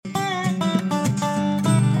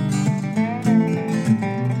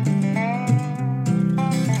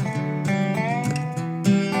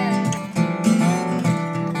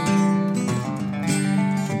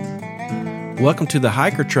Welcome to the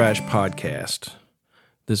Hiker Trash Podcast.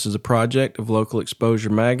 This is a project of Local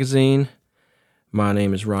Exposure Magazine. My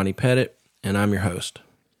name is Ronnie Pettit, and I'm your host.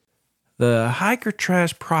 The Hiker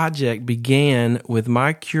Trash Project began with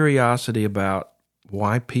my curiosity about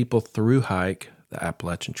why people thru hike the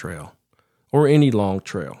Appalachian Trail, or any long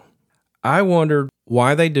trail. I wondered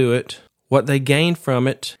why they do it, what they gain from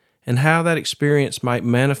it, and how that experience might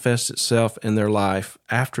manifest itself in their life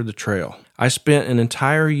after the trail. I spent an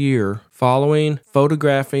entire year following,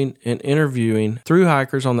 photographing, and interviewing thru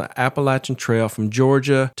hikers on the Appalachian Trail from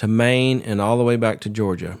Georgia to Maine and all the way back to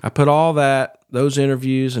Georgia. I put all those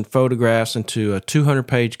interviews and photographs into a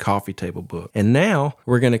 200-page coffee table book. And now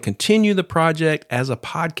we're going to continue the project as a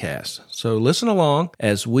podcast. So listen along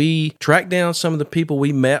as we track down some of the people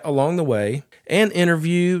we met along the way and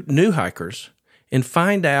interview new hikers and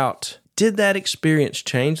find out, did that experience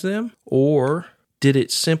change them, or did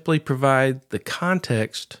it simply provide the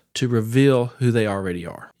context to reveal who they already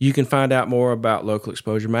are? You can find out more about Local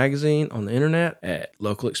Exposure Magazine on the internet at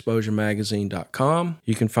localexposuremagazine.com.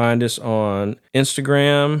 You can find us on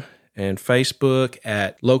Instagram and Facebook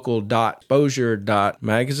at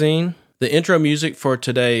local.exposure.magazine. The intro music for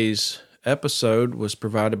today's episode was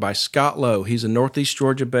provided by Scott Lowe. He's a Northeast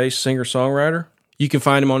Georgia-based singer-songwriter. You can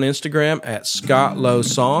find him on Instagram at Scott Lowe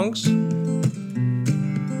Songs.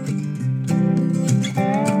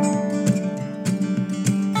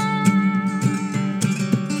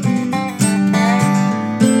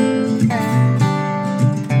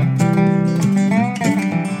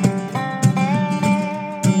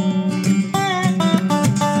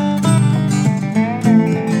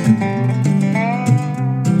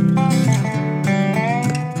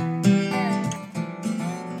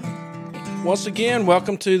 Once again,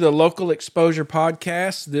 welcome to the Local Exposure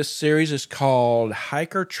Podcast. This series is called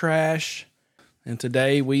Hiker Trash, and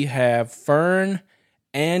today we have Fern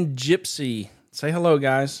and Gypsy. Say hello,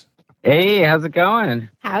 guys. Hey, how's it going?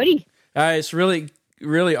 Howdy. It's really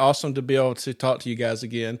awesome to be able to talk to you guys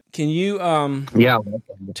again. Can you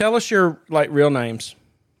tell us your real names,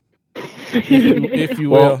 if you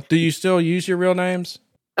will? Well, do you still use your real names?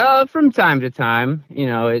 From time to time,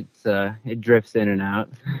 it drifts in and out.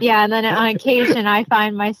 Yeah, and then on occasion I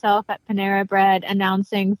find myself at Panera Bread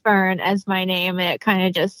announcing Fern as my name, and it kind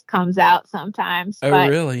of just comes out sometimes. Oh, but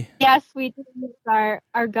really? Yes, we do use our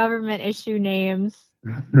government issue names.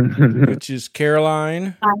 Which is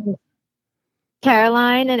Caroline?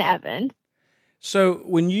 Caroline and Evan. So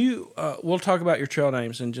when you, we'll talk about your trail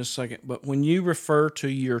names in just a second, but when you refer to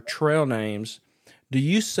your trail names, do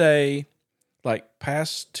you say like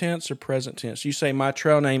past tense or present tense? You say my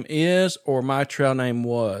trail name is, or my trail name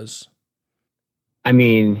was? I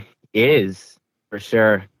mean, is, for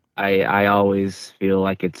sure. I always feel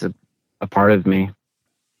like it's a part of me.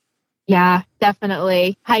 Yeah,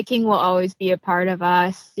 definitely. Hiking will always be a part of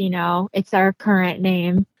us. It's our current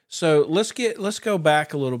name. So let's go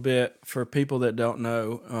back a little bit for people that don't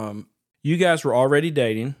know. You guys were already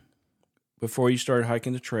dating before you started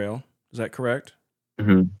hiking the trail. Is that correct?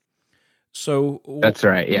 Mm-hmm. So that's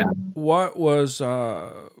right. Yeah. What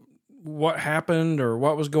happened, or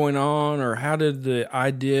what was going on, or how did the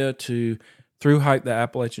idea to thru hike the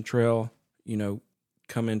Appalachian Trail,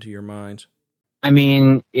 come into your minds? I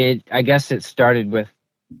mean, I guess it started with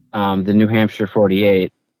the New Hampshire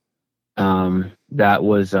 48. That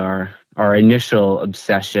was our initial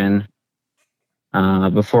obsession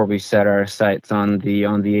before we set our sights on the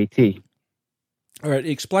AT. All right,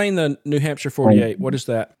 explain the New Hampshire 48. What is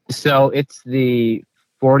that? So it's the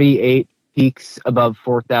 48 peaks above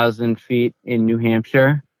 4,000 feet in New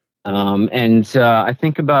Hampshire. And I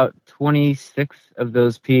think about 26 of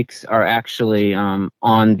those peaks are actually on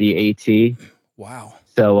the AT. Wow.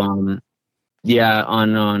 So, on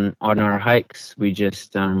our hikes, we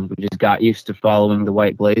just got used to following the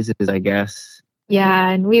white blazes, I guess. Yeah,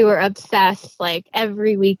 and we were obsessed. Like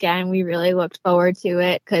every weekend, we really looked forward to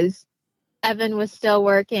it because Evan was still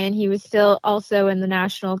working. He was still also in the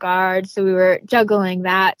National Guard, so we were juggling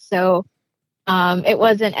that. So it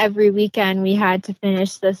wasn't every weekend we had to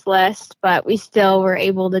finish this list, but we still were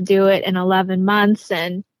able to do it in 11 months.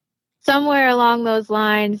 And somewhere along those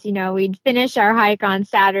lines, we'd finish our hike on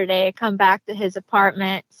Saturday, come back to his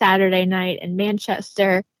apartment Saturday night in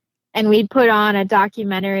Manchester, and we'd put on a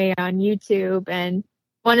documentary on YouTube. And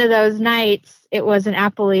one of those nights, it was an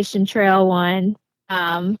Appalachian Trail one.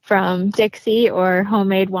 From Dixie, or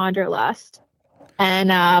Homemade Wanderlust.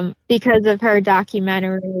 And because of her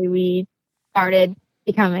documentary, we started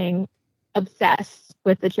becoming obsessed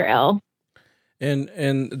with the trail.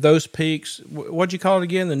 And those peaks, what'd you call it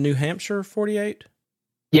again? The New Hampshire 48?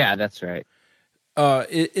 Yeah, that's right.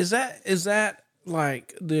 Is that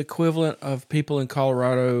like the equivalent of people in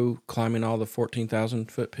Colorado climbing all the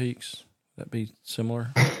 14,000-foot peaks? That'd be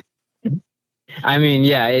similar. I mean,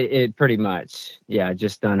 yeah, it pretty much, yeah,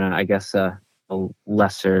 just on I guess a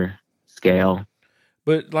lesser scale.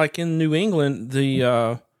 But like in New England,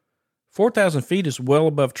 the 4,000 feet is well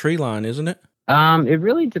above tree line, isn't it? It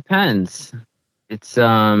really depends. It's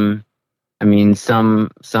I mean, some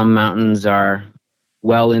mountains are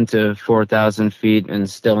well into 4,000 feet and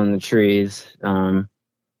still in the trees. Yeah,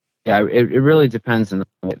 it really depends on the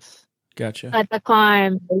place. Gotcha. But the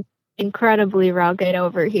climb is incredibly rugged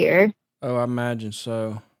over here. Oh, I imagine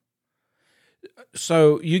so.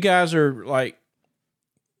 So you guys are like,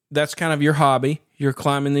 that's kind of your hobby. You're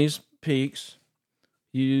climbing these peaks.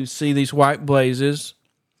 You see these white blazes.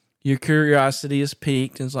 Your curiosity is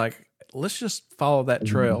piqued, and it's like, let's just follow that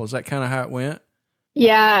trail. Is that kind of how it went?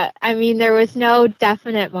 Yeah, I mean, there was no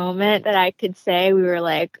definite moment that I could say we were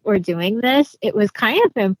like, we're doing this. It was kind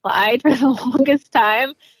of implied for the longest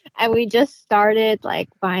time. And we just started like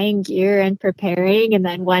buying gear and preparing. And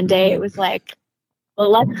then one day it was like,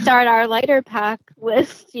 well, let's start our lighter pack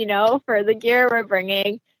list, for the gear we're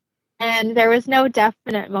bringing. And there was no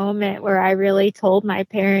definite moment where I really told my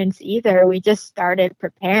parents either. We just started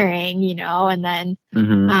preparing, and then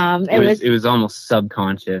it was almost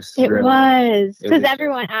subconscious. It really. was because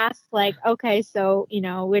everyone asked, like, okay, so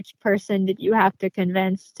which person did you have to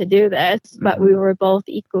convince to do this? But we were both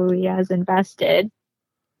equally as invested.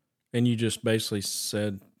 And you just basically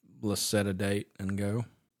said, let's set a date and go.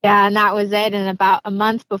 Yeah, and that was it. And about a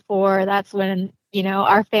month before, that's when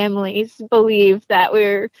our families believed that we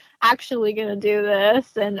were actually going to do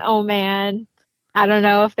this. And oh man, I don't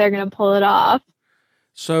know if they're going to pull it off.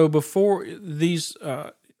 So before these,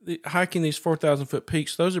 hiking these 4,000-foot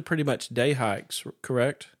peaks, those are pretty much day hikes,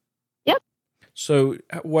 correct? Yep. So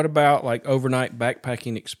what about like overnight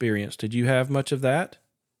backpacking experience? Did you have much of that?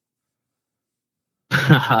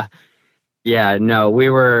 Yeah, no,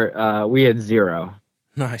 we had zero.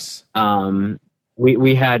 Nice.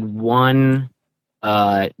 We had one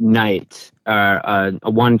night, a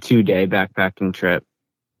 1-2 day backpacking trip,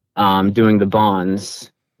 doing the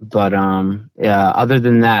bonds. But yeah, other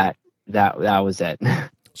than that was it.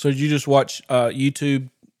 So did you just watch YouTube,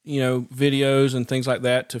 videos and things like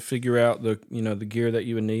that to figure out the gear that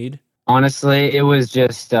you would need? Honestly, it was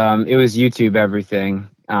just it was YouTube everything.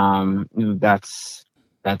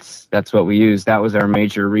 That's what we used. That was our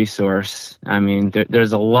major resource. I mean,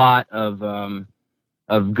 there's a lot of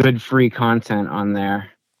good free content on there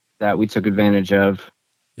that we took advantage of.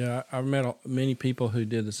 Yeah, I met many people who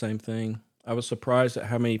did the same thing. I was surprised at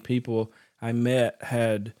how many people I met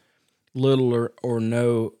had little or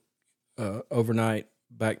no overnight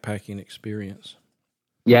backpacking experience.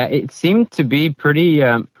 Yeah, it seemed to be pretty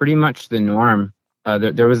much the norm.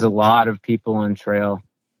 There was a lot of people on trail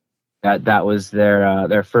that was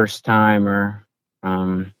their first time, or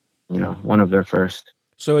one of their first.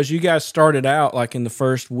 So as you guys started out, like in the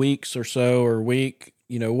first weeks or so, or week,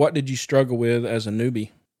 what did you struggle with as a newbie?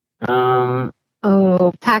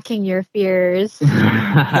 Packing your fears.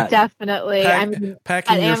 Definitely.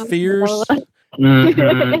 Packing your fears.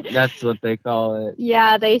 That's what they call it.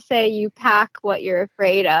 Yeah, they say you pack what you're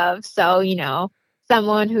afraid of. So,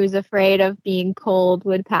 someone who's afraid of being cold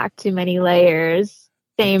would pack too many layers.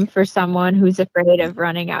 Same for someone who's afraid of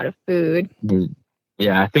running out of food.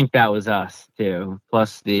 Yeah, I think that was us too.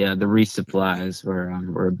 Plus the resupplies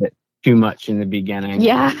were a bit too much in the beginning.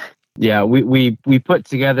 Yeah, we put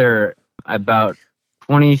together about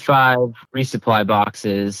 25 resupply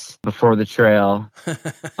boxes before the trail,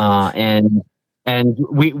 and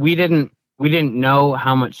we didn't know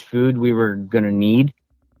how much food we were gonna need,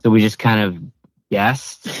 so we just kind of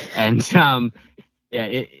guessed, and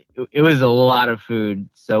yeah, it was a lot of food.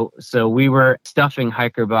 So we were stuffing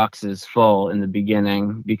hiker boxes full in the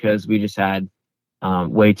beginning because we just had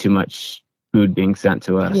way too much food being sent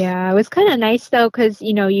to us. Yeah, it was kind of nice though, because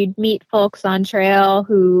you'd meet folks on trail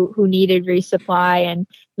who needed resupply, and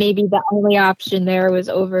maybe the only option there was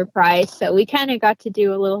overpriced. So we kind of got to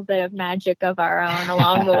do a little bit of magic of our own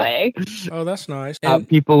along the way. Oh, that's nice.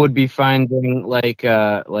 People would be finding like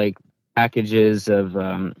packages of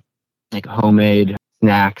like homemade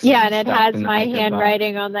snacks. Yeah, and it has my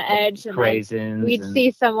handwriting on the edge. And raisins. We'd see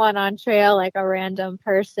someone on trail, like a random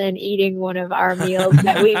person, eating one of our meals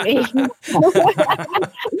that we made.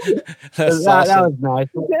 That's that was nice.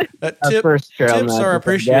 First trail tips are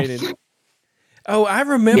appreciated. Oh, I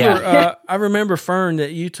remember. Yeah. I remember, Fern,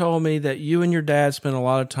 that you told me that you and your dad spent a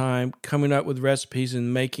lot of time coming up with recipes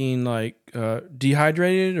and making like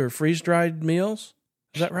dehydrated or freeze dried meals.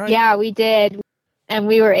 Is that right? Yeah, we did, and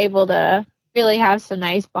we were able to really have some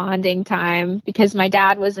nice bonding time because my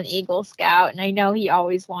dad was an Eagle Scout and I know he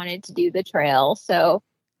always wanted to do the trail. So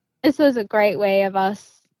this was a great way of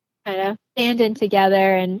us kind of standing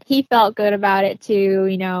together, and he felt good about it too.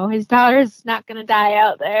 His daughter's not going to die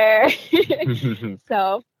out there.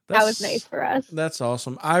 So that was nice for us. That's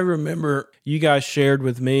awesome. I remember you guys shared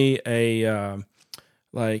with me a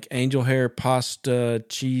like angel hair pasta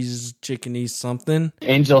cheese chickeny something.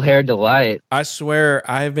 Angel hair delight. I swear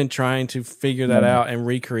I have been trying to figure that out and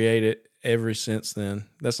recreate it ever since then.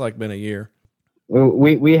 That's like been a year.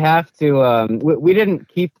 We have to. We didn't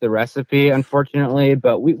keep the recipe, unfortunately,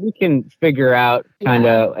 but we can figure out kind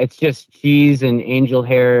of. It's just cheese and angel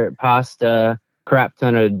hair pasta, crap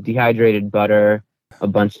ton of dehydrated butter, a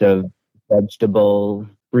bunch of vegetable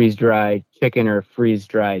freeze-dried chicken or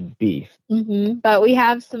freeze-dried beef. Mm-hmm. But we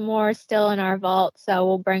have some more still in our vault, so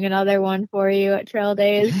we'll bring another one for you at Trail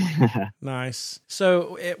Days. Nice.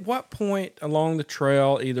 So at what point along the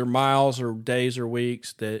trail, either miles or days or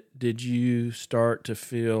weeks, that did you start to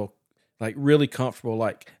feel like really comfortable,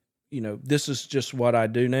 like, this is just what I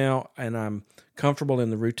do now, and I'm comfortable in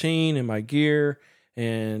the routine and my gear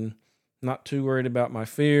and not too worried about my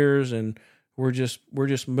fears, and we're just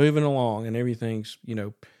moving along and everything's,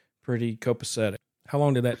 pretty copacetic. How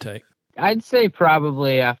long did that take? I'd say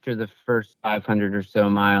probably after the first 500 or so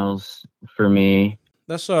miles for me.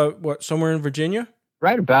 That's somewhere in Virginia?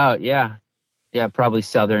 Right about, yeah. Yeah, probably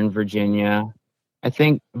Southern Virginia. I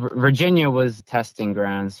think Virginia was testing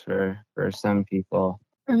grounds for some people.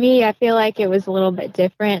 For me, I feel like it was a little bit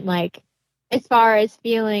different, like as far as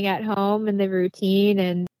feeling at home in the routine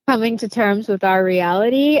and coming to terms with our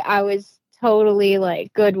reality. I was totally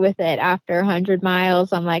like good with it after 100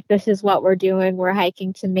 miles. I'm like, this is what we're doing. We're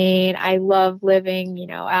hiking to Maine. I love living,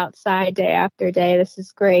 outside day after day. This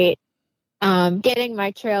is great. Getting my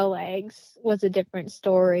trail legs was a different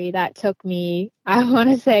story. That took me, I want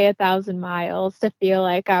to say 1,000 miles to feel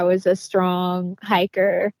like I was a strong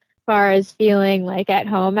hiker. As far as feeling like at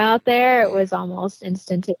home out there, it was almost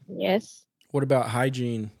instantaneous. What about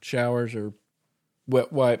hygiene, showers or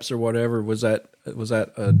wet wipes or whatever? Was that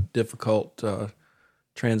a difficult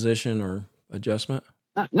transition or adjustment?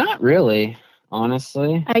 Not really,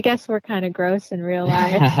 honestly. I guess we're kind of gross in real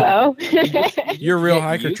life, so. You're real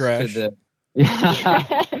hiker trash.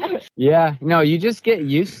 Yeah, no, you just get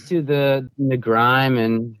used to the grime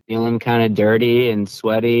and feeling kind of dirty and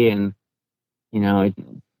sweaty, and it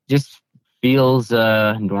just feels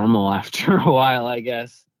normal after a while, I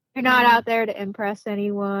guess. You're not out there to impress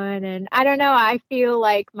anyone, and I don't know, I feel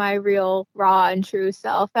like my real raw and true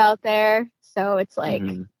self out there, so it's like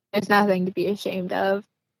there's nothing to be ashamed of.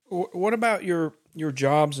 What about your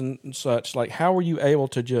jobs and such? Like, how were you able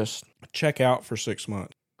to just check out for 6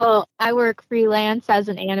 months? Well, I work freelance as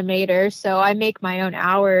an animator, so I make my own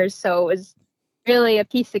hours. So it was really a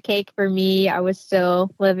piece of cake for me. I was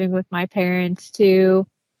still living with my parents too.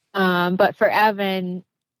 But for Evan,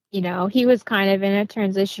 he was kind of in a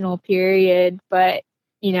transitional period, but,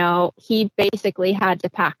 he basically had to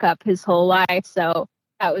pack up his whole life. So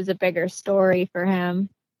that was a bigger story for him.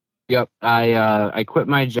 Yep. I quit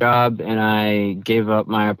my job and I gave up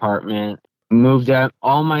my apartment, moved out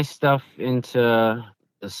all my stuff into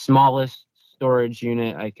the smallest storage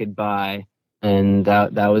unit I could buy, and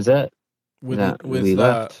that was it. We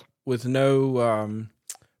left with no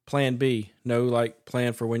plan B, no like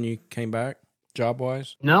plan for when you came back, job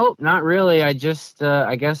wise. Nope, not really. I just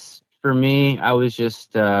I guess for me, I was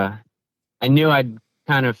just I knew I'd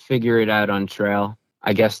kind of figure it out on trail.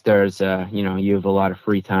 I guess there's you have a lot of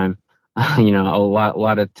free time, a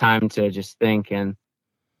lot of time to just think. And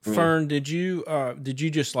Fern, did you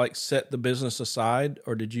just like set the business aside,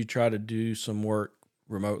 or did you try to do some work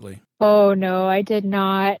remotely? Oh no, I did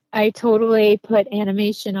not. I totally put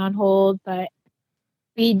animation on hold, but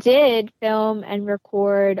we did film and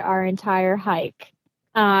record our entire hike.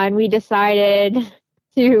 And we decided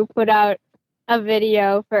to put out a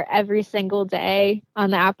video for every single day on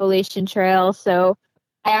the Appalachian Trail. So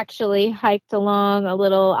I actually hiked along a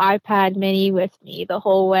little iPad mini with me the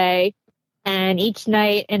whole way. And each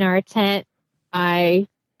night in our tent, I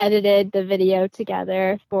edited the video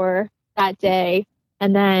together for that day.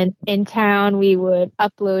 And then in town, we would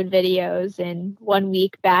upload videos in 1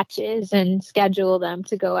 week batches and schedule them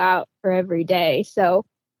to go out for every day. So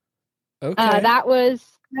that was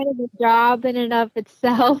kind of a job in and of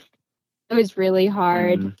itself. It was really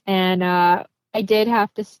hard. And I did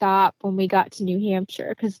have to stop when we got to New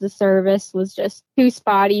Hampshire because the service was just too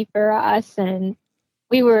spotty for us. And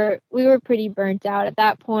we were pretty burnt out at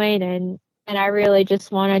that point, and I really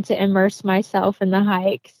just wanted to immerse myself in the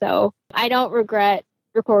hike. So I don't regret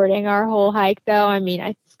recording our whole hike, though. I mean,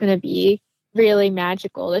 it's going to be really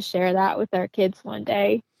magical to share that with our kids one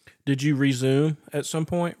day. Did you resume at some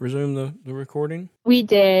point? Resume the recording? We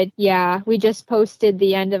did, yeah. We just posted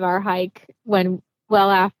the end of our hike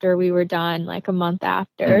after we were done, like a month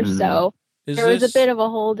after. Mm-hmm. So there was a bit of a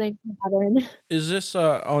holding pattern. Is this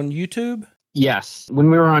on YouTube? Yes.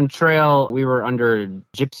 When we were on trail, we were under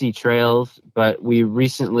Gypsy Trails, but we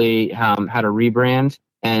recently had a rebrand,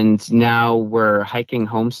 and now we're Hiking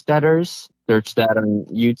Homesteaders. Search that on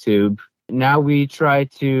YouTube. Now we try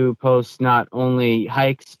to post not only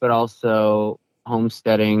hikes, but also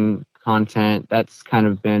homesteading content. That's kind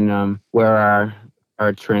of been where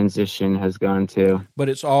our transition has gone to. But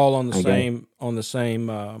it's all on the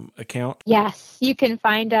same account? Yes, you can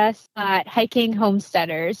find us at Hiking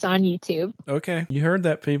Homesteaders on YouTube. Okay, you heard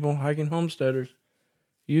that, people. Hiking Homesteaders,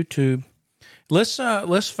 YouTube. Let's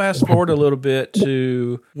fast forward a little bit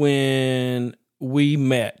to when we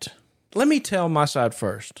met. Let me tell my side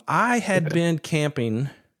first. I had been camping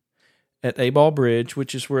at A-Ball Bridge,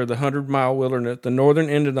 which is where the 100-mile wilderness, the northern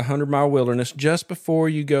end of the 100-mile wilderness, just before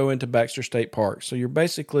you go into Baxter State Park. So you're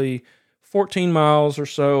basically 14 miles or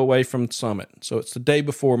so away from the summit. So it's the day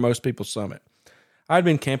before most people summit. I'd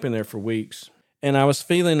been camping there for weeks, and I was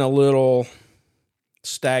feeling a little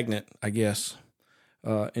stagnant, I guess,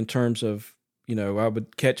 in terms of, I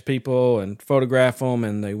would catch people and photograph them,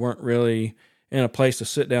 and they weren't really in a place to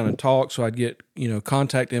sit down and talk. So I'd get,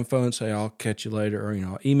 contact info and say, I'll catch you later, or,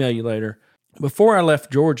 I'll email you later. Before I left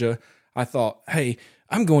Georgia, I thought, hey,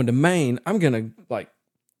 I'm going to Maine. I'm going to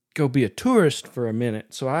go be a tourist for a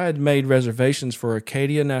minute. So I had made reservations for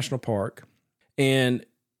Acadia National Park, and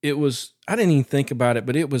I didn't even think about it,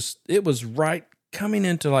 but it was right coming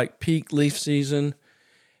into peak leaf season.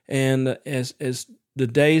 And as the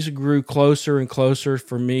days grew closer and closer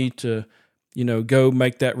for me to, go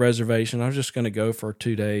make that reservation, I was just going to go for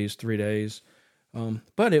 2 days, 3 days.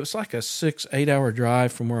 But it was like a 6-8 hour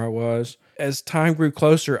drive from where I was. As time grew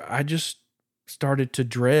closer, I just started to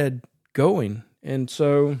dread going. And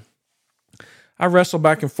so I wrestled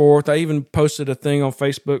back and forth. I even posted a thing on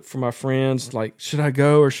Facebook for my friends, should I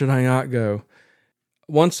go or should I not go?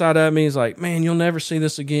 One side of me is like, man, you'll never see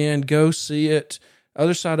this again. Go see it.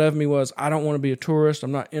 Other side of me was, I don't want to be a tourist.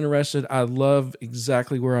 I'm not interested. I love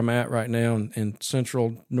exactly where I'm at right now in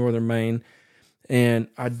central northern Maine. And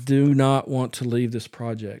I do not want to leave this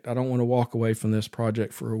project. I don't want to walk away from this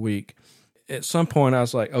project for a week. At some point, I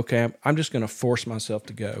was like, okay, I'm just going to force myself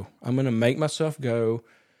to go. I'm going to make myself go.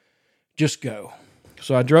 Just go.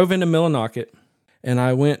 So I drove into Millinocket, and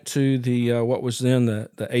I went to the what was then the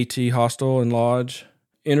AT Hostel and Lodge,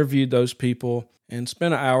 interviewed those people, and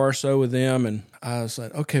spent an hour or so with them. And I was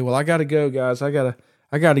like, okay, well, I got to go, guys. I got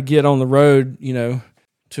to get on the road,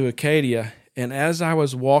 to Acadia. And as I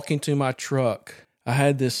was walking to my truck, I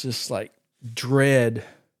had this dread.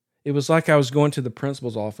 It was like I was going to the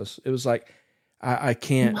principal's office. It was like, I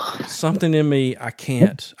can't. Something in me, I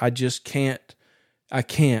can't. I just can't. I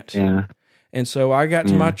can't. Yeah. And so I got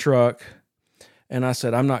to my truck, and I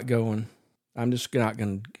said, I'm not going. I'm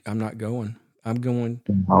not going. I'm going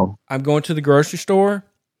to the grocery store.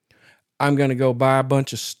 I'm going to go buy a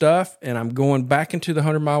bunch of stuff, and I'm going back into the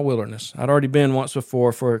 100-mile wilderness. I'd already been once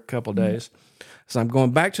before for a couple of days. So I'm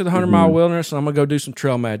going back to the 100-mile wilderness, and I'm going to go do some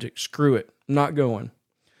trail magic. Screw it. I'm not going.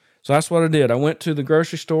 So that's what I did. I went to the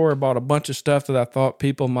grocery store, bought a bunch of stuff that I thought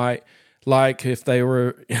people might like if they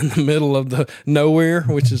were in the middle of the nowhere,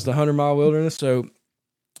 which is the 100-mile wilderness. So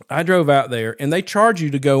I drove out there, and they charge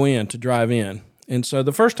you to go in, to drive in. And so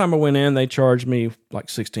the first time I went in, they charged me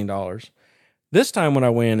 $16. This time when I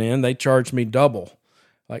went in, they charged me double,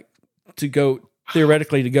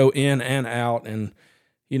 theoretically to go in and out. And,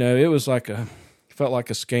 it was felt like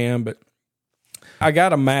a scam, but I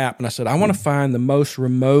got a map, and I said, I want to find the most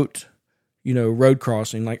remote, road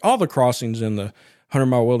crossing. All the crossings in the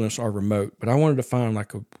 100-mile wilderness are remote, but I wanted to find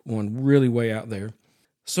one really way out there.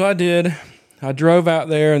 So I did. I drove out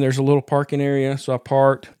there, and there's a little parking area, so I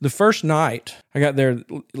parked. The first night, I got there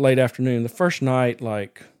late afternoon. The first night,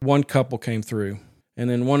 one couple came through, and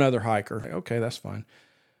then one other hiker. Okay, that's fine.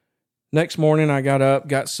 Next morning, I got up,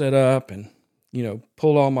 got set up, and,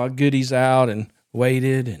 pulled all my goodies out and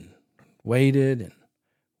waited and waited and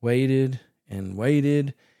waited and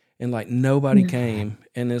waited, and nobody came.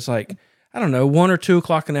 And it's I don't know, 1 or 2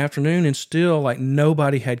 o'clock in the afternoon, and still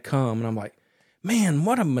nobody had come. And I'm like, man,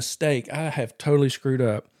 what a mistake. I have totally screwed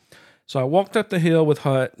up. So I walked up the hill with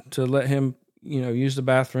Hut to let him, use the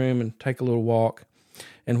bathroom and take a little walk.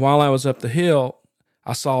 And while I was up the hill,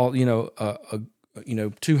 I saw,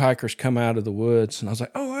 2 hikers come out of the woods, and I was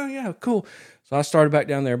like, oh, well, yeah, cool. So I started back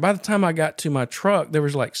down there. By the time I got to my truck, there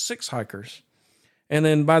was 6 hikers. And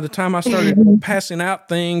then by the time I started passing out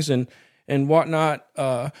things and and whatnot,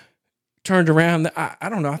 turned around. I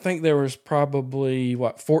don't know. I think there was probably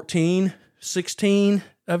 14, 16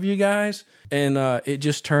 of you guys. And, it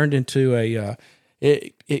just turned into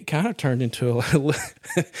it kind of turned into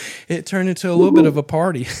it turned into a little bit of a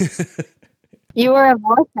party. You were a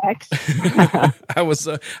vortex. I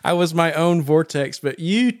was my own vortex, but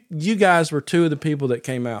you guys were two of the people that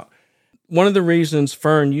came out. One of the reasons,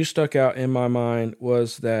 Fern, you stuck out in my mind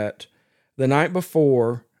was that the night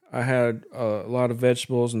before I had a lot of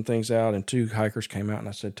vegetables and things out, and two hikers came out, and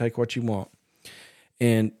I said, "Take what you want."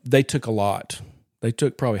 And they took a lot. They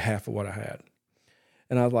took probably half of what I had.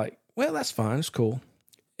 And I was like, well, that's fine. It's cool.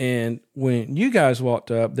 And when you guys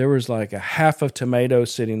walked up, there was like a half of tomato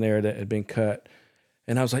sitting there that had been cut.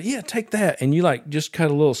 And I was like, yeah, take that. And you like just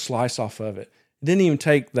cut a little slice off of it. Didn't even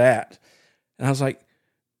take that. And I was like,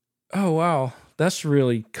 oh, wow, that's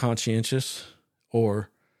really conscientious or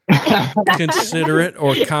considerate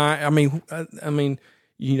or kind. I mean,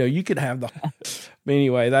 you could have the, but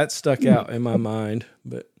anyway, that stuck out in my mind.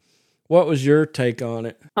 But what was your take on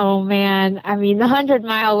it? Oh man. I mean, the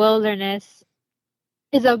 100-mile wilderness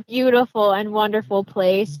is a beautiful and wonderful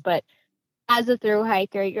place, but as a thru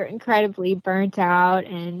hiker, you're incredibly burnt out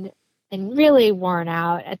and really worn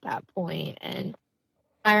out at that point. And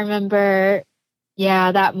I remember,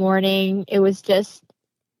 that morning it was just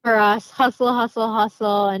for us hustle, hustle,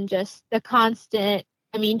 hustle, and just the constant.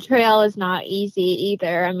 I mean, trail is not easy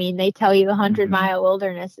either. I mean, they tell you the 100-mile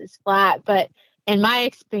wilderness is flat, but in my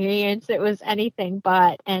experience, it was anything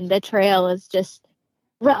but. And the trail is just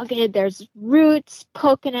rugged. There's roots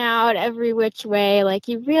poking out every which way. Like,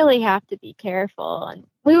 you really have to be careful. And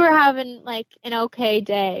we were having like an okay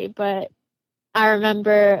day, but I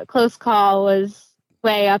remember Close Call was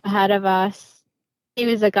way up ahead of us. He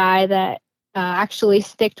was a guy that actually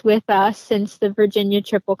sticked with us since the Virginia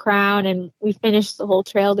Triple Crown, and we finished the whole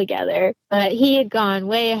trail together. But he had gone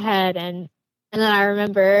way ahead, and then I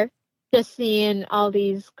remember just seeing all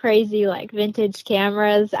these crazy like vintage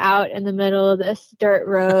cameras out in the middle of this dirt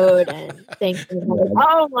road and thinking,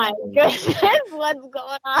 oh my goodness, what's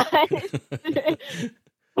going on?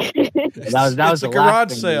 that was a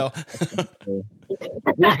garage sale.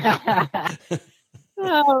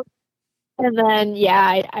 Oh, and then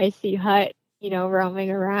I see Hut,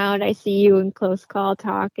 roaming around. I see you in Close Call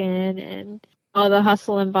talking and all the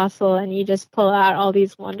hustle and bustle, and you just pull out all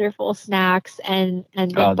these wonderful snacks and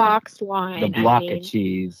the boxed wine. The block of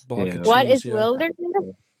cheese. What is wilderness?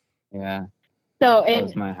 Yeah. So that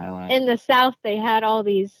was my highlight. In the South, they had all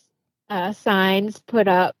these signs put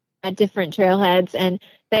up at different trailheads, and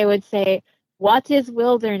they would say, "What is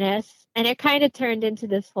wilderness?" And it kind of turned into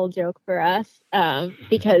this whole joke for us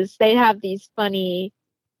because they have these funny,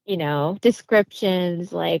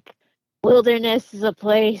 descriptions like, wilderness is a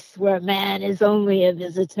place where man is only a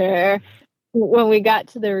visitor. When we got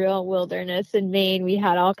to the real wilderness in Maine, we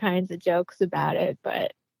had all kinds of jokes about it.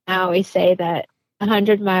 But now we say that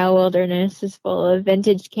 100-mile wilderness is full of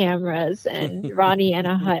vintage cameras and Ronnie and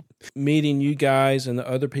a hut. Meeting you guys and the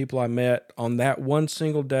other people I met on that one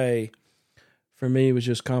single day, for me, was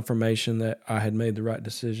just confirmation that I had made the right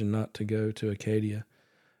decision not to go to Acadia.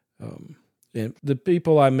 And the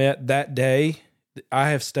people I met that day, I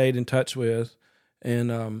have stayed in touch with,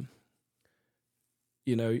 and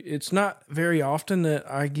it's not very often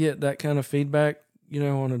that I get that kind of feedback,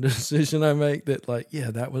 on a decision I make that like,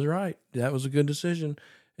 yeah, that was right. That was a good decision.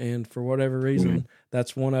 And for whatever reason,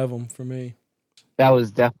 that's one of them for me. That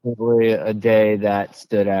was definitely a day that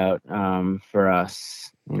stood out for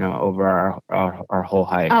us, over our whole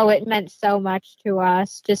hike. Oh, it meant so much to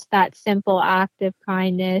us. Just that simple act of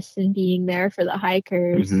kindness and being there for the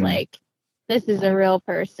hikers. Like, this is a real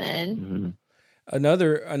person.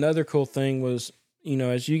 Another cool thing was,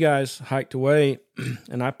 as you guys hiked away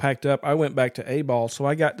and I packed up, I went back to A-Ball. So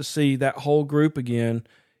I got to see that whole group again,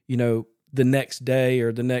 the next day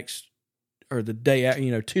or the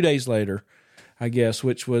day, 2 days later, I guess,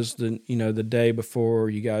 which was the day before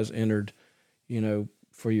you guys entered,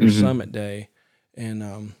 for your summit day.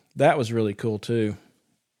 And that was really cool too.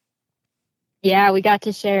 Yeah, we got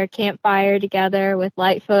to share a campfire together with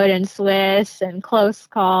Lightfoot and Swiss and Close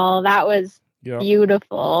Call. That was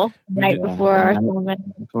beautiful. Before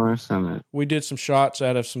our summit. We did some shots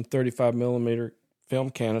out of some 35 millimeter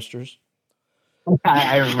film canisters.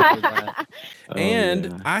 I remember that.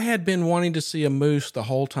 And I had been wanting to see a moose the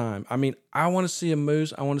whole time. I mean, I want to see a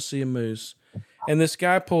moose. I want to see a moose. And this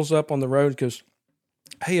guy pulls up on the road and goes,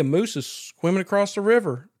 "Hey, a moose is swimming across the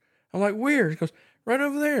river." I'm like, "Where?" He goes, "Right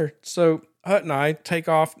over there." So Hut and I take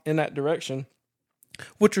off in that direction,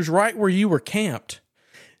 which was right where you were camped.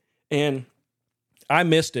 And I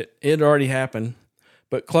missed it. It had already happened.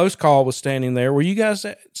 But Close Call was standing there. Were you guys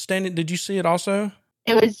standing? Did you see it also?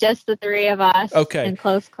 It was just the three of us. Okay. In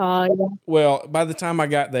Close Call. Yeah. Well, by the time I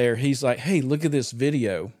got there, he's like, hey, look at this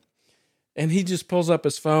video. And he just pulls up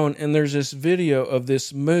his phone, and there's this video of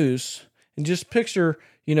this moose. And just picture,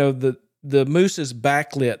 the moose is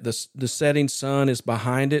backlit. The setting sun is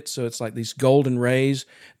behind it, so it's like these golden rays.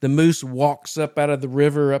 The moose walks up out of the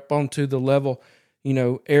river up onto the level,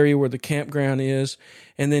 area where the campground is,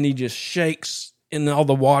 and then he just shakes, and all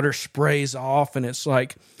the water sprays off, and it's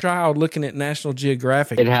like a child looking at National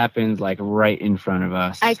Geographic. It happened like right in front of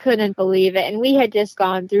us. I couldn't believe it. And we had just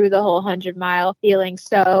gone through the whole 100-mile feeling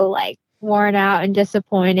so like worn out and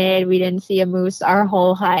disappointed. We didn't see a moose our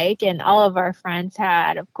whole hike, and all of our friends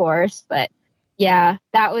had, of course. But yeah,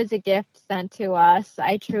 that was a gift sent to us.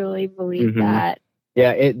 I truly believe that.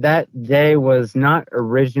 Yeah, that day was not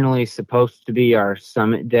originally supposed to be our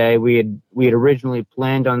summit day. We had originally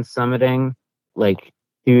planned on summiting like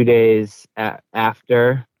 2 days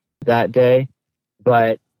after that day,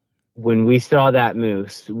 but when we saw that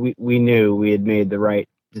moose, we knew we had made the right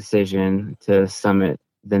decision to summit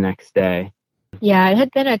the next day. Yeah, it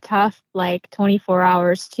had been a tough 24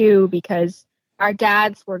 hours too, because our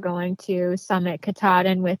dads were going to summit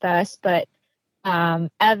Katahdin with us, but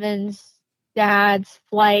Evan's dad's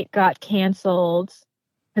flight got canceled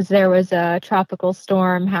because there was a tropical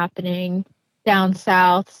storm happening down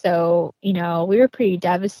south. So, we were pretty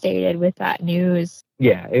devastated with that news.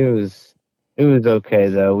 Yeah, it was okay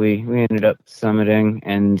though. We ended up summiting,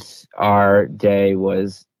 and our day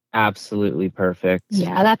was absolutely perfect.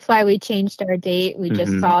 Yeah, that's why we changed our date. We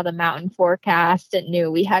just saw the mountain forecast and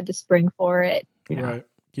knew we had to spring for it. Yeah. Right.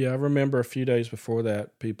 Yeah, I remember a few days before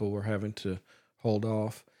that, people were having to hold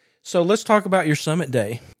off. So let's talk about your summit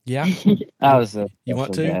day. Yeah, That was a you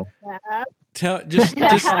want to day. tell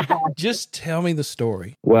just tell me the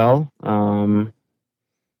story. Well,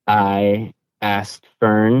 I asked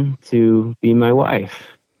Fern to be my wife.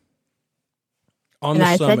 On And the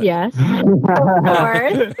I summit. said yes. Of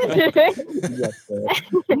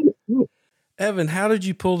course. Evan, how did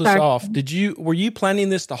you pull this off? Were you planning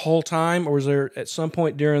this the whole time, or was there at some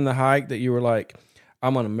point during the hike that you were like,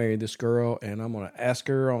 I'm going to marry this girl and I'm going to ask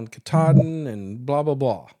her on Katahdin and blah, blah,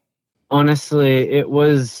 blah? Honestly, it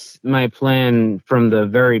was my plan from the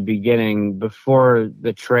very beginning, before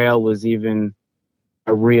the trail was even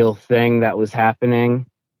a real thing that was happening.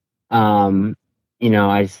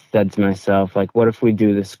 I said to myself, what if we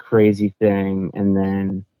do this crazy thing and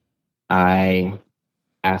then I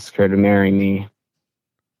ask her to marry me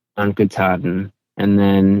on Katahdin? And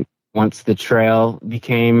then once the trail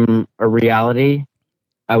became a reality,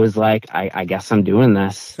 I was like, I guess I'm doing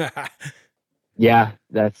this. Yeah,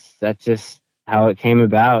 that's just how it came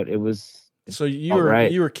about. It was so you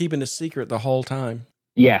were keeping a secret the whole time.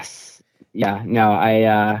 Yes. Yeah. No,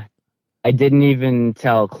 I didn't even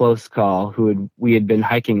tell Close Call, we had been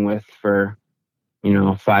hiking with for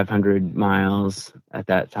 500 miles at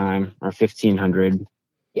that time, or 1,500.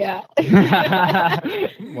 Yeah.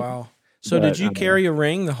 Wow. So did you carry a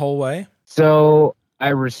ring the whole way? So I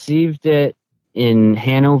received it in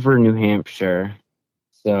Hanover, New Hampshire.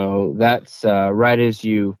 So that's right as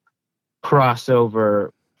you cross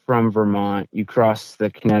over from Vermont, you cross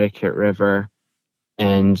the Connecticut River,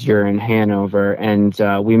 and you're in Hanover. And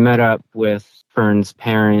we met up with Fern's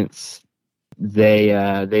parents.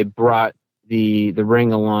 They brought the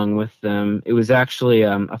ring along with them. It was actually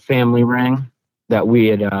a family ring that we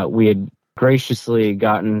had graciously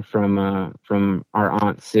gotten from our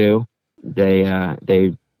Aunt Sue.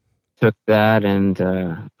 They took that and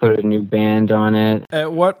put a new band on it.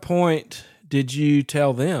 At what point did you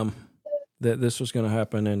tell them that this was going to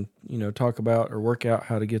happen and, talk about or work out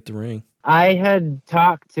how to get the ring? I had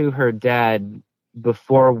talked to her dad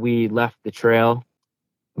before we left the trail.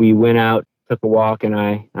 We went out, took a walk, and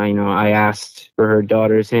I asked for her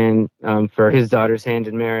daughter's hand, for his daughter's hand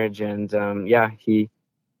in marriage. And he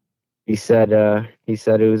said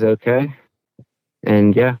it was okay.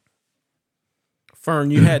 And yeah.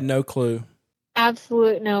 Fern, you had no clue.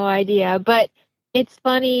 Absolute no idea. But it's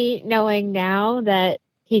funny knowing now that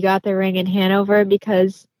he got the ring in Hanover,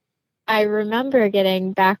 because I remember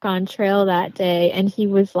getting back on trail that day and he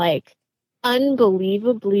was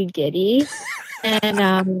unbelievably giddy.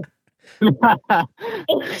 And it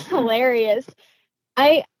was hilarious.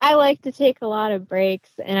 I like to take a lot of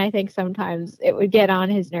breaks, and I think sometimes it would get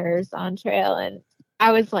on his nerves on trail. And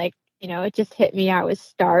I was it just hit me. I was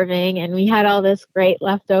starving, and we had all this great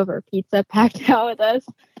leftover pizza packed out with us.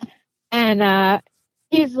 And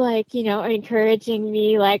he's encouraging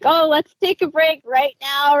me, oh, let's take a break right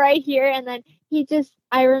now, right here. And then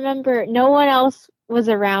I remember no one else was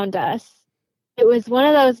around us. it was one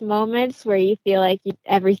of those moments where you feel like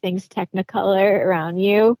everything's technicolor around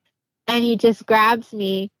you. And he just grabs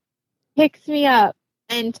me, picks me up,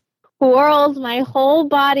 and twirls my whole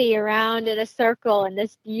body around in a circle in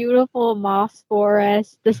this beautiful moss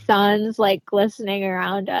forest. The sun's like glistening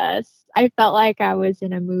around us. I felt like I was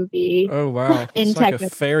in a movie. Oh, wow. In It's like a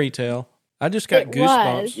Technicolor. fairy tale. I just got It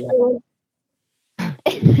goosebumps. was.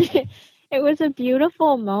 It was a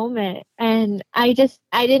beautiful moment, and I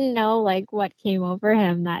didn't know like what came over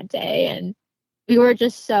him that day, and we were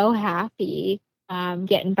just so happy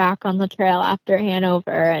getting back on the trail after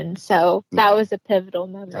Hanover, and so that was a pivotal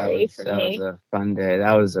memory for That me. was a fun day.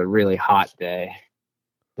 That was a really hot day.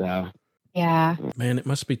 So Yeah. Man, it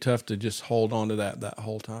must be tough to just hold on to that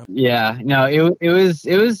whole time. yeah, no, it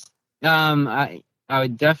was. I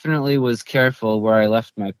definitely was careful where I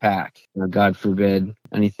left my pack. God forbid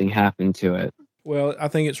anything happened to it. Well, I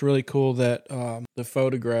think it's really cool that the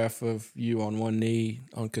photograph of you on one knee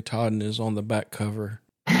on Katahdin is on the back cover.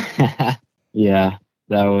 Yeah,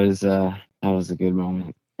 that was a good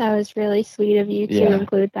moment. That was really sweet of you to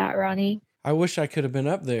include that, Ronnie. I wish I could have been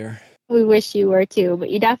up there. We wish you were too, but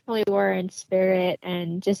you definitely were in spirit,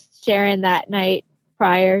 and just sharing that night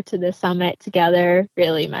prior to the summit together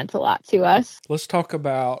really meant a lot to us. Let's talk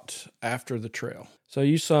about after the trail. So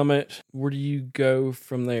you summit, where do you go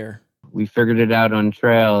from there? We figured it out on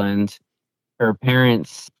trail, and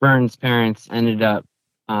Fern's parents, ended up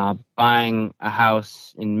buying a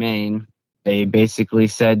house in Maine. They basically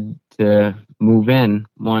said to move in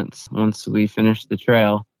once we finished the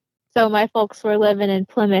trail. So my folks were living in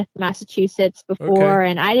Plymouth, Massachusetts before,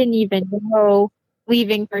 and I didn't even know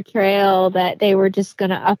leaving for trail that they were just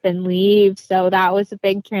going to up and leave. So that was a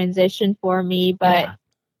big transition for me. But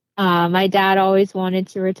my dad always wanted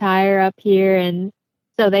to retire up here, and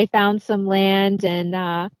so they found some land, and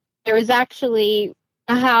there was actually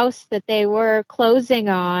a house that they were closing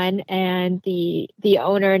on, and the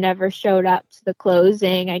owner never showed up to the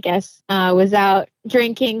closing. I guess was out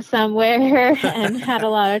drinking somewhere and had a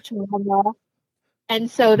lot of trauma.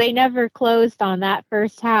 And so they never closed on that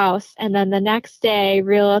first house. And then the next day,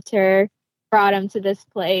 realtor brought him to this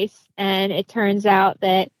place, and it turns out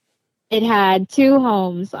that it had two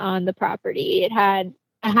homes on the property. It had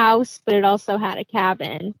a house, but it also had a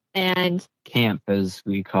cabin and camp, as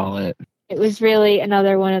we call it. It was really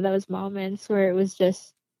another one of those moments where it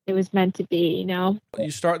was meant to be, you know.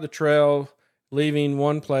 You start the trail leaving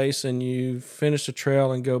one place, and you finish the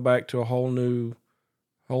trail and go back to a whole new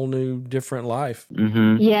different life.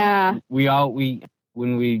 Mm-hmm. Yeah.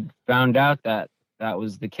 When we found out that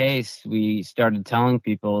was the case, we started telling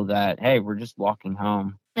people that, hey, we're just walking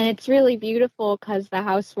home. And it's really beautiful because the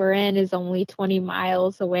house we're in is only 20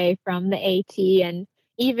 miles away from the AT, and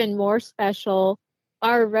even more special,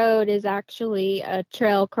 our road is actually a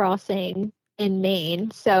trail crossing in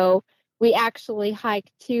Maine. So we actually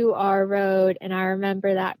hiked to our road, and I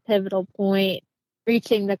remember that pivotal point,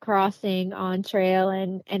 reaching the crossing on trail,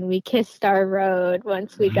 and we kissed our road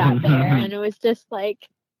once we got there. And it was just like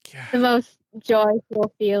the most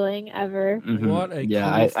joyful feeling ever. Mm-hmm. What a cool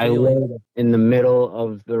feeling. I lived in the middle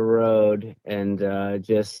of the road, and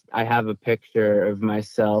I have a picture of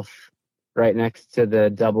myself right next to the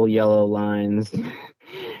double yellow lines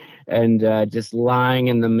and just lying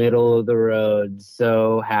in the middle of the road,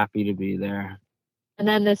 so happy to be there. And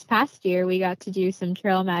then this past year, we got to do some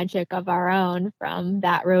trail magic of our own from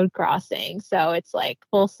that road crossing. So it's like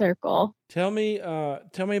full circle. Tell me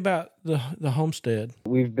about the homestead.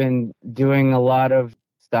 We've been doing a lot of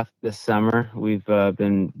stuff this summer. We've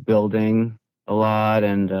been building a lot,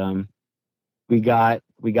 and we got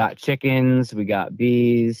chickens, we got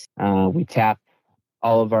bees. We tapped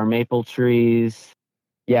all of our maple trees.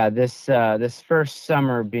 Yeah, this first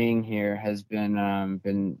summer being here has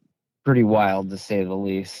been pretty wild, to say the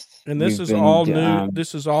least. And this is all new.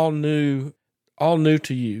 This is all new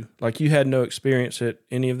to you. Like, you had no experience at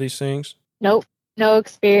any of these things? Nope, no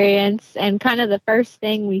experience. And kind of the first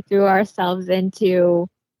thing we threw ourselves into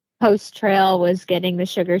post trail was getting the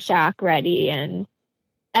sugar shack ready. And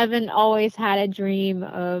Evan always had a dream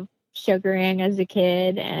of sugaring as a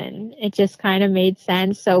kid, and it just kind of made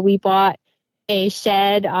sense. So we bought a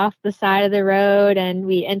shed off the side of the road, and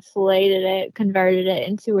we insulated it, converted it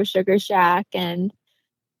into a sugar shack. And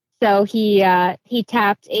so he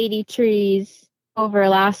tapped 80 trees over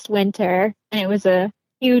last winter, and it was a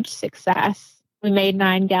huge success. We made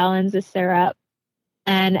 9 gallons of syrup,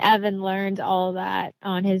 and Evan learned all of that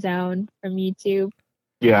on his own from YouTube.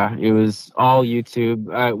 Yeah, it was all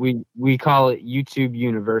YouTube. We call it YouTube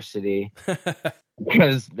University.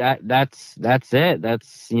 Because that's it.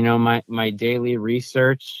 That's my daily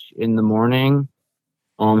research in the morning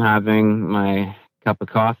while I'm having my cup of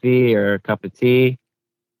coffee or a cup of tea,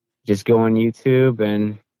 just go on YouTube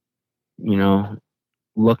and,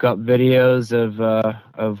 look up videos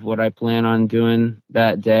of what I plan on doing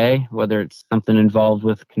that day, whether it's something involved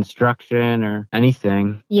with construction or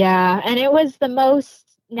anything. Yeah, and it was the most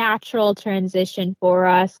natural transition for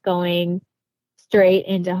us going straight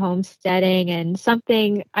into homesteading, and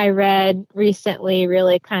something I read recently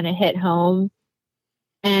really kind of hit home,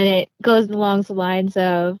 and it goes along the lines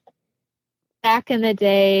of back in the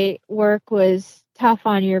day, work was tough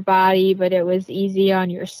on your body, but it was easy on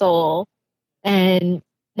your soul. And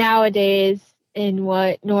nowadays, in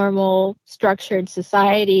what normal structured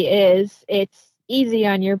society is, it's easy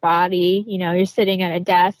on your body. You're sitting at a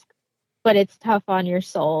desk, but it's tough on your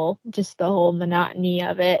soul, just the whole monotony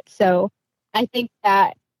of it. So I think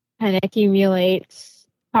that kind of accumulates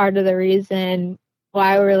part of the reason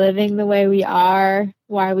why we're living the way we are,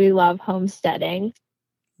 why we love homesteading.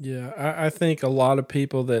 Yeah, I think a lot of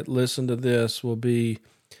people that listen to this will be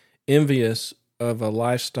envious of a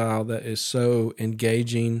lifestyle that is so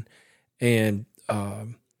engaging and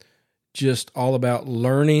just all about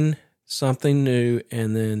learning something new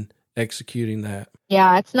and then executing that.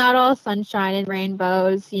 Yeah, it's not all sunshine and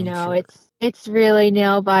rainbows. Sure. It's really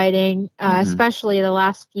nail biting, especially the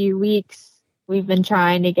last few weeks. We've been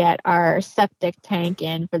trying to get our septic tank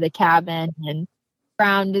in for the cabin, and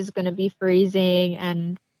ground is going to be freezing,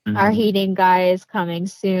 and our heating guy is coming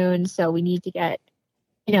soon, so we need to get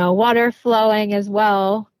water flowing as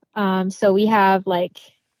well. So we have like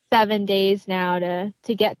 7 days now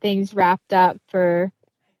to get things wrapped up for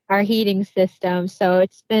our heating system. So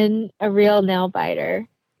it's been a real nail biter.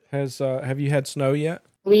 Have you had snow yet?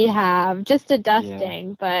 We have just a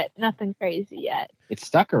dusting, but nothing crazy yet. It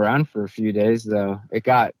stuck around for a few days though. It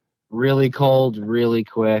got really cold really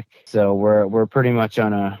quick, so we're pretty much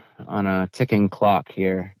on a ticking clock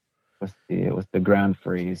here with the ground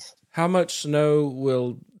freeze. How much snow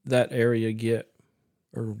will that area get,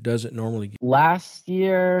 or does it normally get? Last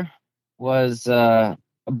year was a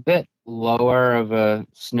bit lower of a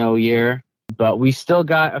snow year, but we still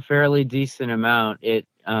got a fairly decent amount. It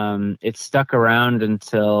stuck around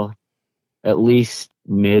until at least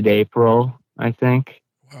mid-April, I think.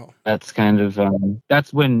 Wow. That's kind of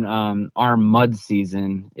that's when our mud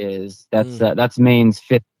season is. That's Maine's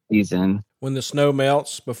 5th season. When the snow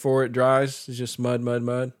melts before it dries, it's just mud, mud,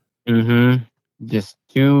 mud. Mm-hmm. Just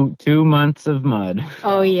two months of mud.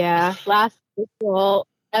 Oh yeah. Last April,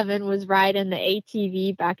 Evan was riding the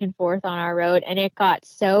ATV back and forth on our road, and it got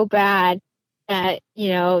so bad that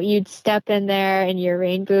you'd step in there in your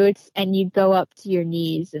rain boots and you'd go up to your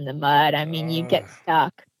knees in the mud. I mean, you'd get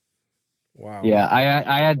stuck. Wow. Yeah,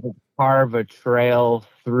 I had to carve a trail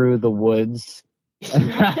through the woods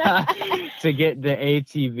to get the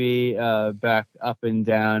ATV back up and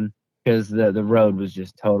down, because the road was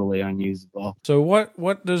just totally unusable. So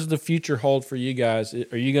what does the future hold for you guys?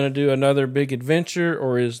 Are you going to do another big adventure,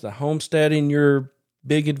 or is the homesteading your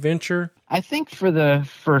big adventure? I think for the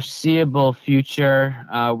foreseeable future,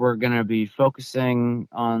 we're going to be focusing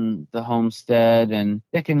on the homestead and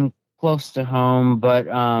sticking close to home,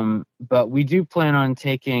 but we do plan on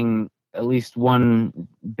taking at least one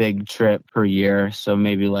big trip per year, so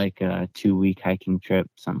maybe like a 2-week hiking trip,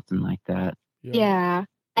 something like that. Yeah.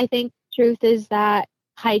 I think truth is that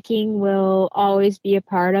hiking will always be a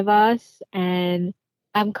part of us, and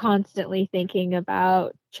I'm constantly thinking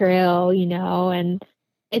about trail, and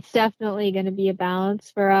it's definitely going to be a balance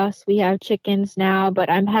for us. We have chickens now, but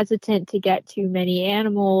I'm hesitant to get too many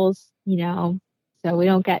animals, so we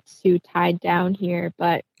don't get too tied down here,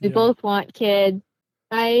 but we both want kids.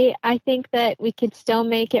 I think that we could still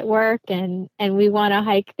make it work, and we want to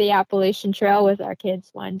hike the Appalachian Trail with our kids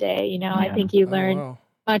one day. I think you learn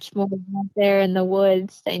much more out there in the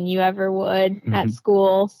woods than you ever would at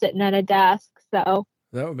school sitting at a desk. So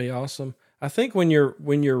that would be awesome. I think when your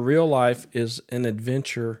real life is an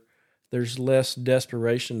adventure, there's less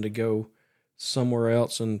desperation to go somewhere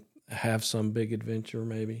else and have some big adventure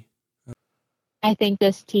maybe. I think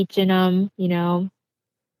just teaching them,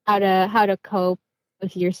 how to cope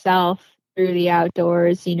with yourself through the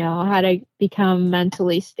outdoors, how to become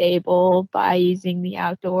mentally stable by using the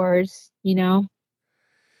outdoors,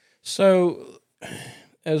 So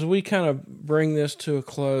as we kind of bring this to a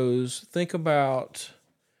close, think about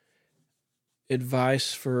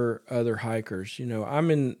advice for other hikers. I'm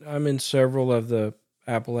in several of the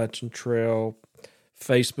Appalachian Trail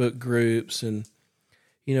Facebook groups, and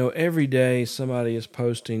every day somebody is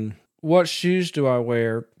posting, what shoes do I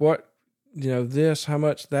wear? What, this, how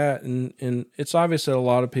much that, and it's obvious that a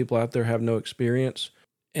lot of people out there have no experience.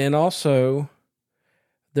 And also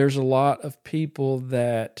there's a lot of people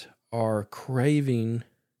that are craving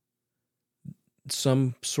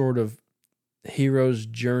some sort of hero's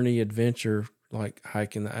journey adventure, like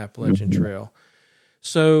hiking the Appalachian Trail.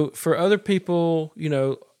 So for other people,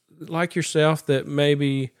 like yourself, that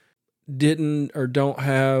maybe didn't or don't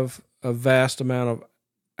have a vast amount of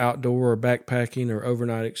outdoor or backpacking or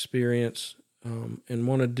overnight experience, and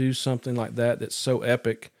want to do something like that that's so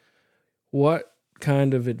epic, what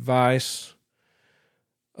kind of advice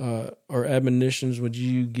or admonitions would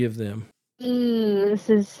you give them? This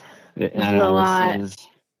is a lot.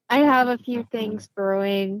 I have a few things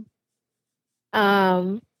brewing.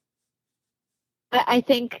 I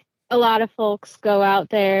think a lot of folks go out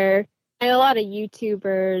there, and a lot of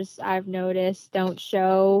YouTubers I've noticed don't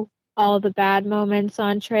show all the bad moments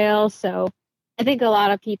on trail. So I think a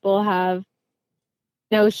lot of people have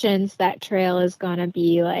notions that trail is going to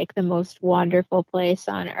be like the most wonderful place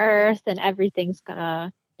on earth and everything's going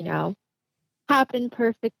to, happen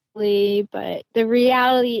perfectly. But the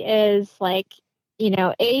reality is, like,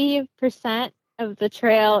 80% of the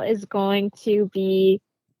trail is going to be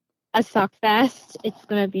a suck fest. It's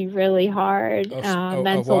going to be really hard.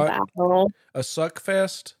 Mental battle. A suck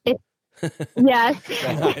fest? Yes.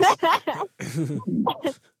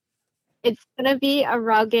 It's going to be a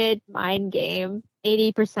rugged mind game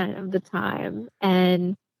 80% of the time.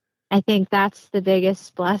 And I think that's the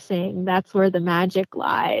biggest blessing. That's where the magic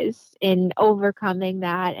lies, in overcoming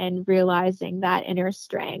that and realizing that inner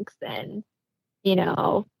strength. And,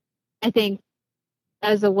 I think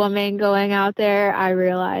as a woman going out there, I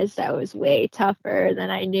realized I was way tougher than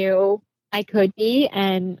I knew I could be.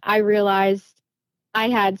 And I realized I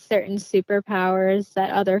had certain superpowers that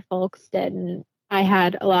other folks didn't. I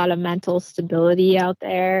had a lot of mental stability out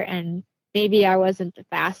there, and maybe I wasn't the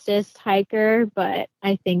fastest hiker, but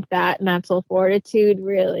I think that mental fortitude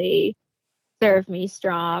really served me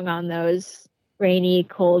strong on those rainy,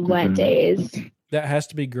 cold, wet days. That has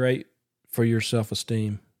to be great for your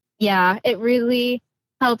self-esteem. Yeah, it really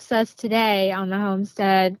helps us today on the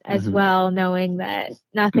homestead as well, knowing that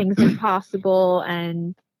nothing's impossible,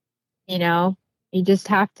 and, you just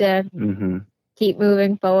have to keep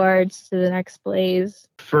moving forwards to the next blaze.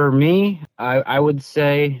 For me, I would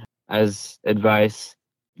say, as advice,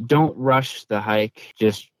 don't rush the hike.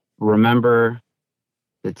 Just remember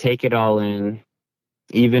to take it all in.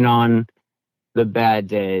 Even on the bad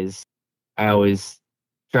days, I always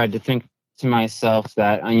tried to think to myself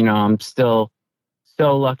that, I'm still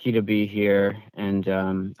so lucky to be here, and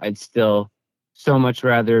I'd still so much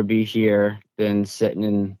rather be here than sitting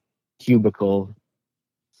in a cubicle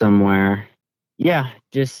somewhere. Yeah,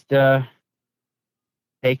 just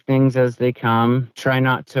take things as they come. Try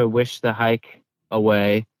not to wish the hike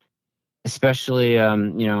away, especially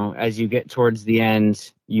as you get towards the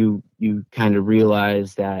end. You kind of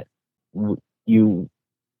realize that you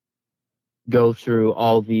go through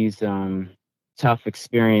all these tough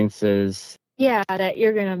experiences. Yeah, that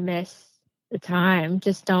you're gonna miss the time.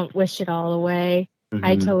 Just don't wish it all away.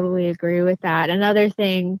 I totally agree with that. Another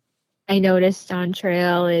thing I noticed on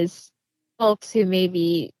trail is folks who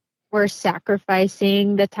maybe were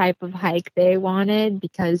sacrificing the type of hike they wanted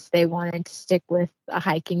because they wanted to stick with a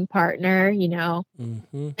hiking partner,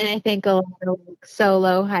 And I think a lot of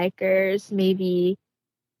solo hikers maybe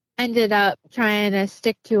ended up trying to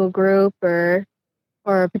stick to a group or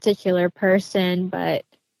a particular person. But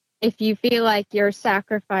if you feel like you're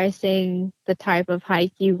sacrificing the type of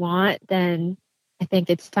hike you want, then I think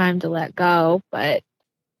it's time to let go. But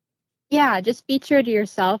yeah, just be true to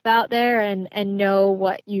yourself out there and know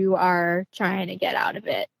what you are trying to get out of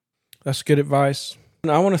it. That's good advice.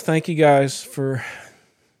 And I want to thank you guys for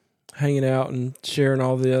hanging out and sharing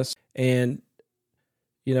all this. And,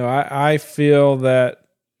 I feel that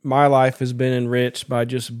my life has been enriched by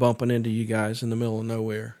just bumping into you guys in the middle of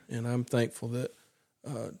nowhere. And I'm thankful that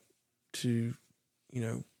to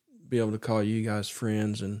be able to call you guys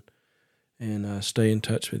friends and stay in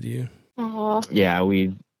touch with you. Aww. Yeah,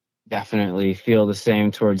 we definitely feel the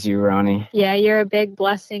same towards you, Ronnie. Yeah, you're a big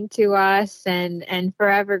blessing to us, and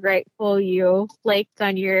forever grateful you flaked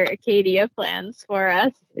on your Acadia plans for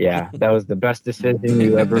us. Yeah, that was the best decision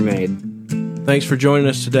you ever made. Thanks for joining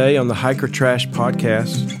us today on the Hiker Trash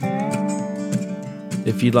Podcast.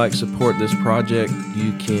 If you'd like to support this project,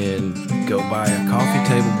 you can go buy a coffee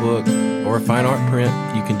table book or a fine art print.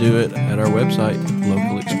 You can do it at our website,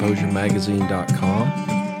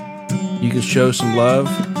 localexposuremagazine.com. You can show some love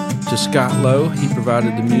to Scott Lowe. He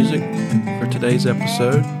provided the music for today's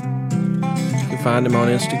episode. You can find him on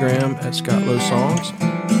Instagram at Scott Lowe Songs.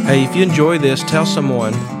 Hey, if you enjoy this, tell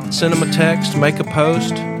someone. Send them a text, make a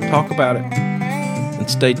post, talk about it. and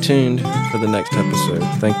stay tuned for the next episode.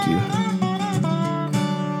 Thank you.